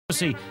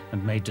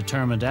and made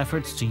determined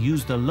efforts to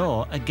use the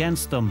law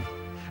against them.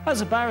 As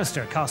a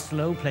barrister,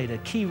 Costello played a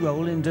key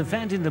role in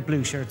defending the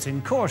blue shirts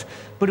in court,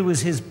 but it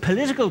was his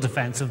political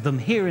defence of them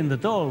here in the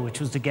Dáil which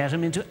was to get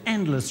him into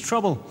endless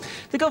trouble.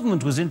 The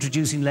government was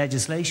introducing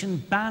legislation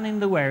banning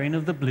the wearing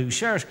of the blue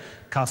shirt.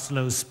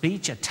 Costello's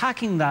speech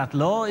attacking that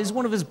law is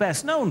one of his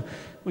best known,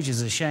 which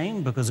is a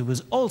shame because it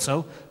was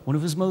also one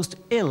of his most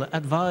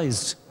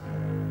ill-advised.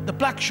 The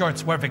black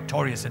shirts were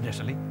victorious in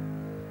Italy,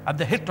 and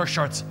the Hitler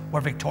shirts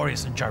were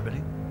victorious in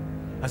Germany,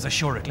 as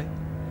assuredly,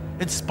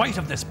 in spite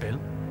of this bill,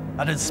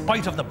 and in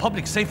spite of the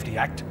Public Safety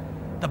Act,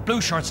 the blue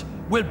shirts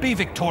will be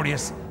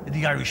victorious in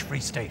the Irish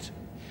Free State.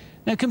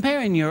 Now,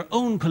 comparing your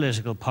own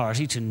political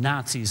party to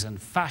Nazis and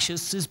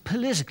fascists is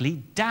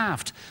politically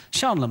daft.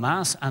 Sean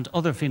Lemass and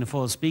other Fianna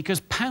Fáil speakers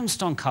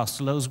pounced on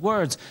Costello's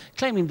words,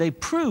 claiming they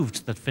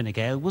proved that Fine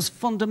Gael was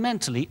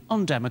fundamentally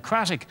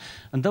undemocratic,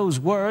 and those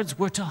words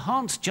were to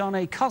haunt John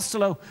A.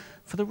 Costello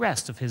for the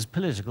rest of his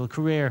political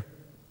career.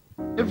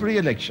 Every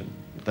election,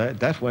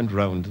 that went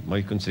round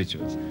my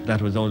constituents.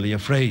 That was only a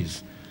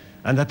phrase.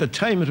 And at the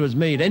time it was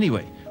made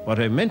anyway. What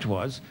I meant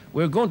was,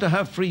 we're going to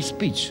have free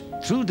speech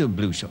through the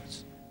blue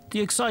shirts.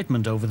 The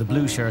excitement over the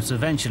blue shirts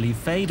eventually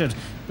faded,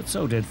 but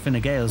so did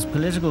Fine Gael's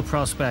political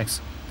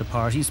prospects. The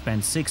party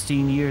spent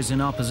 16 years in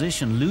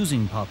opposition,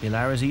 losing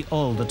popularity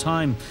all the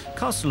time.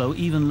 Costello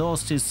even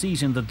lost his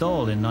seat in the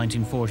Dáil in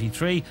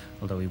 1943,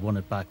 although he won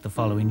it back the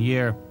following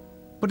year.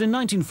 But in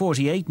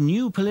 1948,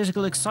 new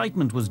political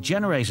excitement was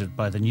generated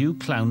by the new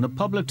Clown na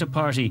Publicta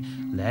party,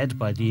 led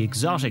by the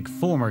exotic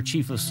former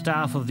Chief of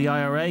Staff of the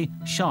IRA,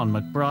 Sean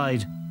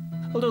McBride.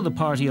 Although the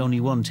party only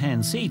won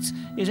 10 seats,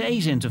 it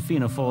ate into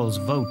Fianna Fáil's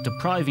vote,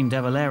 depriving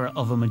De Valera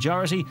of a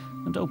majority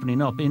and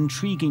opening up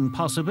intriguing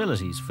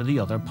possibilities for the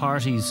other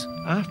parties.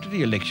 After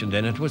the election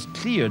then, it was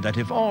clear that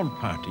if all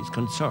parties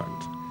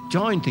concerned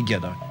joined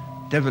together,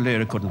 De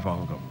Valera couldn't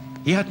form a government.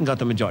 He hadn't got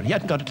the majority, he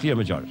hadn't got a clear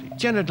majority.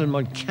 General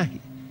Mulcahy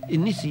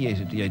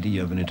initiated the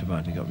idea of an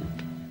inter-party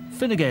government.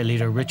 Fine Gael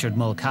leader Richard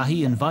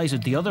Mulcahy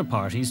invited the other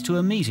parties to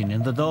a meeting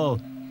in the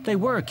Dáil. They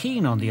were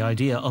keen on the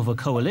idea of a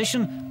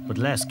coalition, but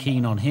less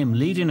keen on him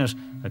leading it,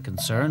 a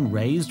concern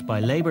raised by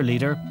Labour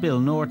leader Bill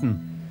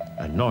Norton.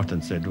 And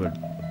Norton said,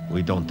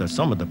 well, there's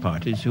some of the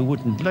parties who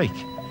wouldn't like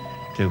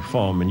to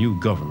form a new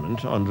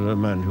government under a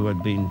man who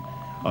had been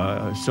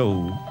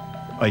so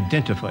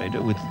identified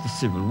with the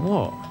Civil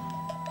War.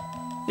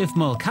 If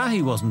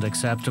Mulcahy wasn't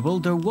acceptable,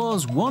 there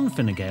was one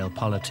Fine Gael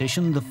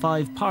politician the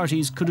five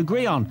parties could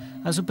agree on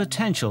as a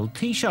potential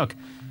Taoiseach.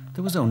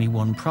 There was only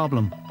one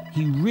problem.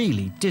 He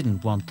really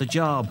didn't want the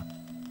job.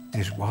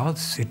 It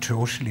was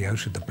totally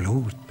out of the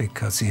blue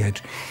because he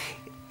had,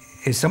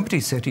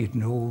 somebody said he had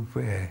no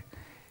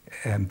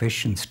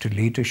ambitions to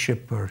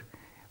leadership, or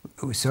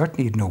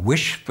certainly had no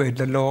wish for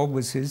the law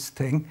was his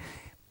thing.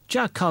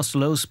 Jack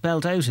Costello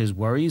spelt out his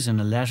worries in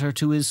a letter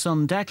to his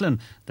son Declan,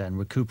 then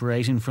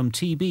recuperating from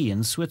TB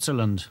in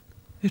Switzerland.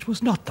 It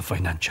was not the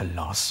financial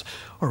loss,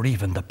 or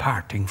even the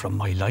parting from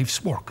my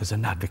life's work as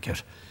an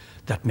advocate,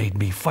 that made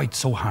me fight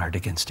so hard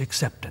against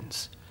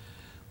acceptance,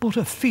 but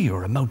a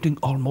fear amounting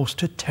almost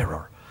to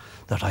terror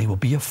that I would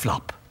be a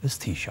flop as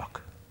Taoiseach.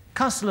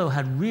 Costello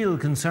had real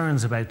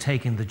concerns about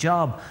taking the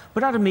job,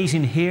 but at a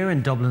meeting here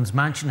in Dublin's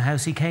Mansion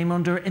House he came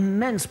under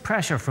immense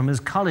pressure from his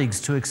colleagues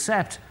to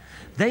accept.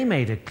 They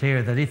made it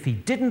clear that if he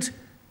didn't,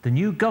 the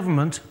new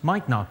government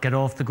might not get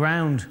off the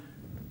ground.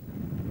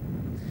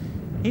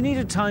 He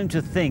needed time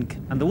to think,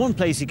 and the one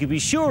place he could be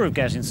sure of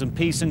getting some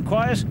peace and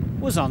quiet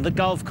was on the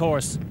golf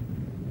course.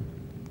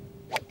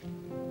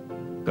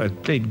 I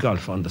played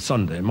golf on the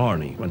Sunday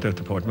morning, went out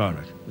to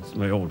Portmarnock. It's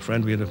my old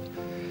friend. We had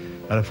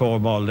a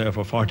four-ball there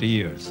for 40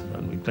 years,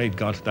 and we played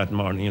golf that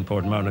morning in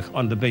Portmarnock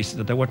on the basis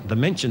that they weren't to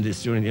mention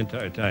this during the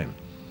entire time.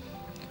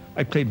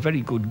 I played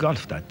very good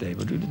golf that day,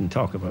 but we didn't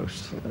talk about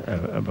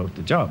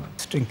the job.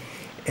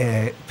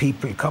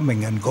 People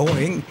coming and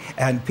going,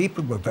 and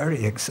people were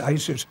very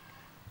excited.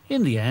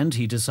 In the end,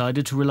 he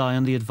decided to rely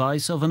on the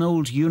advice of an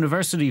old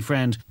university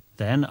friend,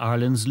 then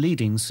Ireland's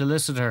leading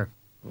solicitor.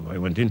 I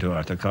went into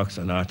Arthur Cox,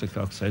 and Arthur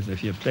Cox said,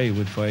 if you play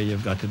with fire,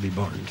 you've got to be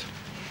burned.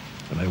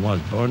 And I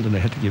was burned, and they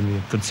had to give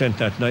me consent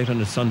that night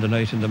on a Sunday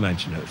night in the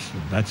Mansion House.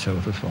 And that's how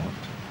it was formed.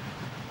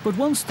 But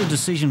once the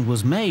decision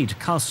was made,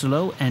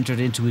 Costello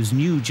entered into his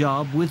new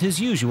job with his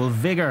usual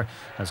vigour,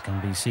 as can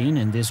be seen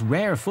in this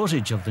rare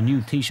footage of the new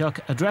Taoiseach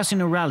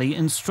addressing a rally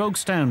in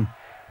Strokestown.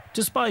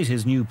 Despite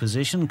his new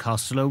position,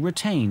 Costello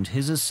retained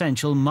his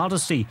essential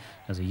modesty,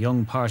 as a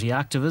young party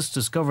activist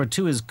discovered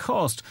to his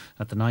cost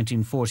at the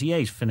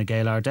 1948 Fine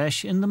Gael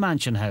Ardèche in the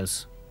Mansion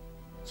House.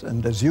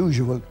 And as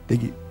usual,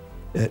 the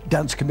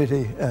dance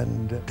committee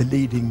and the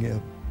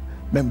leading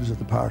members of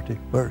the party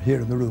were here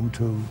in the room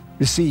to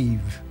receive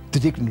the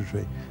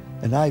dignitary.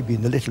 And I,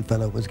 being the little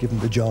fellow, was given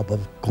the job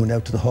of going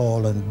out to the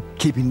hall and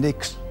keeping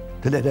nicks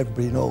to let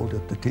everybody know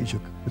that the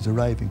Taoiseach was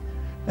arriving.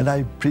 And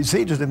I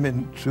preceded him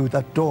in through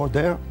that door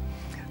there,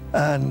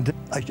 and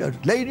I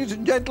shouted, ladies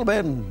and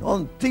gentlemen,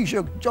 on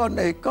Taoiseach John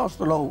A.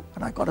 Costello,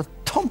 and I got a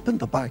thump in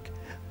the back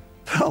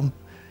from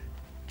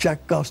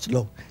Jack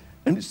Costello.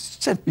 And he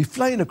sent me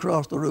flying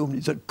across the room.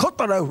 He said, "Cut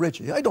that out,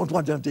 Richie. I don't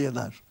want any of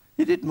that."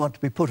 He didn't want to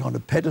be put on a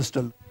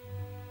pedestal.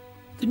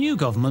 The new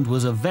government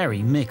was a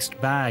very mixed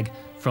bag,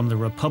 from the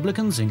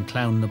Republicans in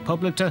Clown na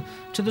Publicta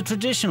to the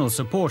traditional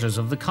supporters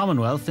of the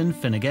Commonwealth in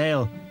Fine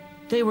Gael.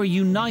 They were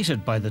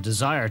united by the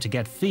desire to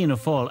get Fianna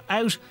Fáil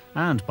out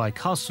and by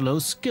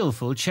Costello's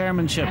skillful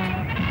chairmanship.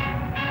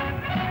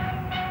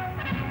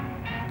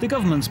 The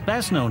government's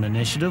best-known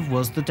initiative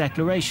was the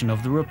Declaration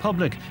of the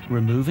Republic,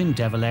 removing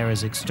De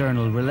Valera's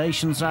External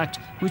Relations Act,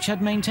 which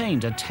had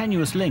maintained a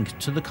tenuous link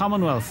to the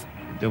Commonwealth.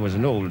 There was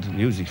an old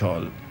music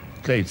hall,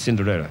 played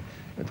Cinderella,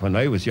 when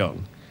I was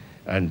young,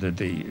 and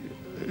the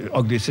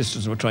ugly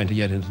sisters were trying to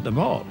get into the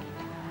ball,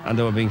 and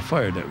they were being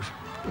fired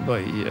out by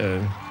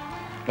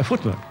a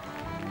footman.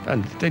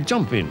 And they'd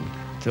jump in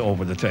to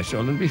over the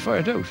threshold and be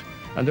fired out.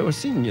 And they were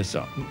singing a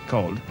song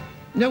called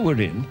 "Now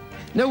We're In,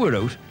 Now We're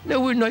Out, Now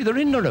We're Neither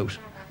In Nor Out."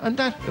 And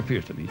that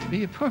appeared to me to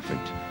be a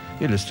perfect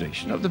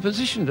illustration of the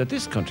position that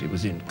this country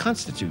was in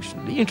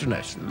constitutionally,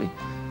 internationally,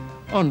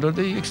 under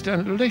the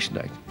External Relations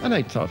Act. And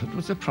I thought it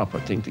was a proper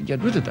thing to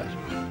get rid of that.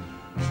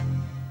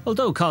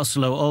 Although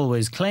Costello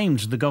always claimed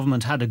the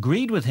government had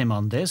agreed with him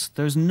on this,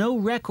 there's no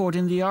record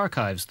in the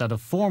archives that a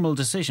formal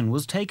decision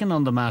was taken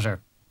on the matter.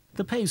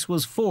 The pace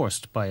was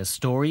forced by a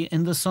story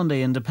in the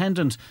Sunday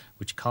Independent,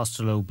 which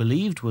Costello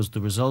believed was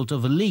the result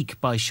of a leak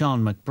by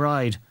Sean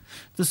McBride.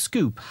 The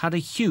scoop had a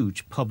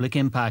huge public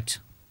impact.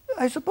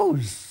 I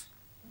suppose,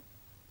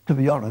 to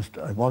be honest,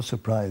 I was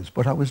surprised,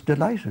 but I was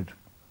delighted.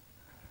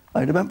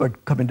 I remember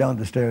coming down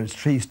the stairs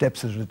 3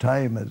 steps at a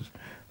time as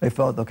my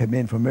father came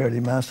in from early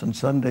Mass on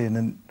Sunday and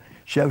then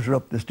shouted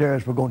up the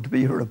stairs, "We're going to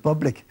be a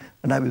republic."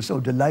 And I was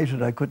so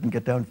delighted I couldn't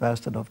get down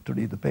fast enough to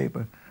read the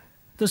paper.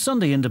 The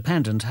Sunday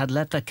Independent had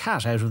let the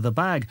cat out of the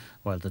bag,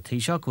 while the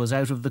Taoiseach was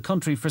out of the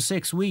country for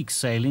 6 weeks,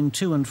 sailing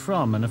to and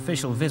from an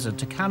official visit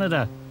to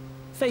Canada.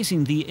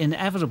 Facing the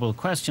inevitable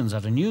questions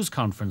at a news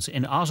conference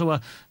in Ottawa,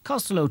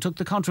 Costello took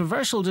the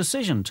controversial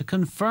decision to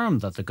confirm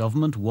that the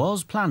government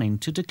was planning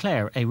to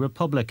declare a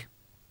republic.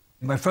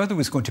 My father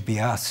was going to be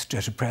asked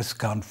at a press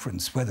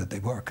conference whether they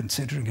were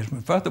considering it.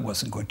 My father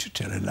wasn't going to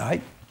tell a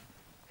lie.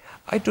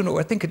 I don't know,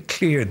 I think it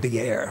cleared the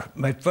air.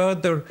 My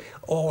father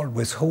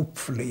always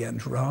hopefully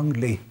and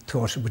wrongly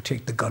thought it would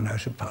take the gun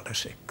out of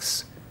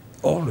politics.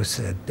 Always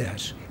said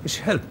that. It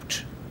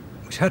helped.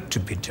 It had to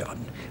be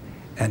done.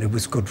 And it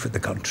was good for the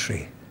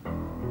country.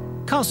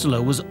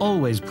 Costello was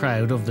always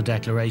proud of the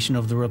Declaration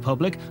of the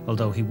Republic,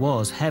 although he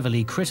was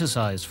heavily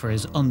criticised for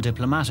his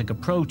undiplomatic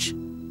approach.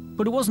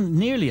 But it wasn't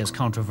nearly as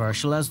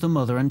controversial as the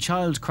mother and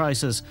child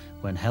crisis,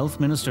 when Health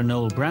Minister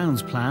Noel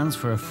Brown's plans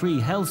for a free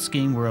health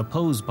scheme were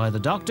opposed by the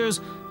doctors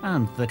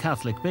and the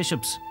Catholic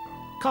bishops.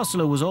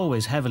 Costello was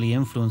always heavily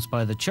influenced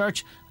by the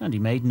church, and he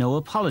made no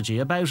apology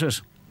about it.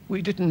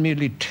 We didn't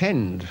merely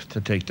tend to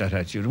take that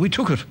attitude, we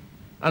took it.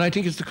 And I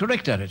think it's the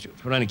correct attitude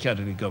for any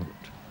Catholic government.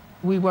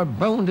 We were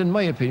bound, in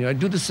my opinion, I'd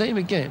do the same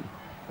again.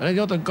 And any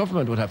other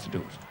government would have to do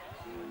it.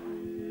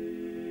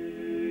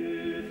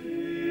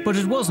 But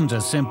it wasn't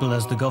as simple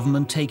as the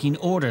government taking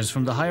orders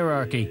from the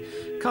hierarchy.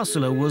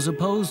 Costello was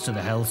opposed to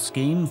the health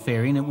scheme,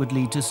 fearing it would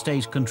lead to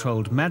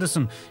state-controlled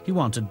medicine. He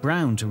wanted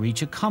Brown to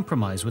reach a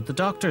compromise with the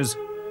doctors.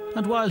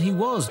 And while he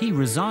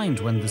resigned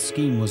when the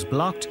scheme was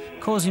blocked,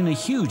 causing a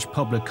huge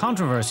public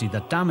controversy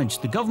that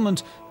damaged the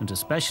government and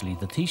especially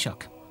the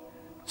Taoiseach.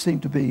 It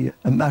seemed to be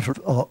a matter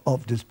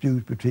of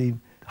dispute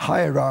between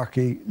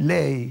hierarchy,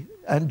 lay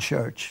and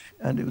church,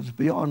 and it was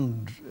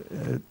beyond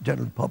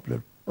general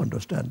public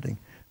understanding.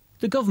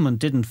 The government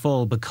didn't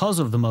fall because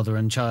of the mother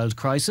and child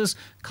crisis.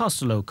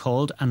 Costello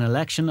called an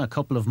election a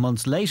couple of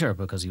months later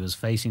because he was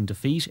facing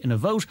defeat in a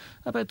vote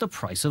about the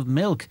price of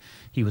milk.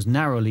 He was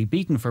narrowly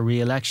beaten for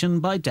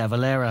re-election by De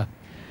Valera.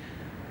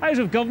 Out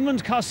of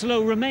government,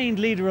 Costello remained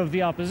leader of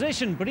the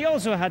opposition, but he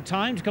also had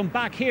time to come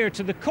back here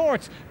to the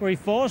courts, where he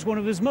fought one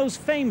of his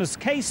most famous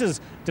cases,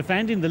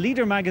 defending the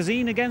Leader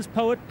magazine against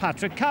poet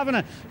Patrick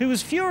Kavanagh, who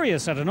was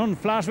furious at an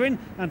unflattering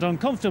and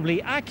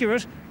uncomfortably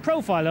accurate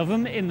profile of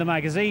him in the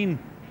magazine.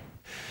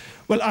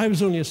 Well, I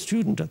was only a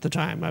student at the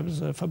time. I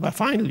was a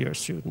final year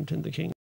student in the King.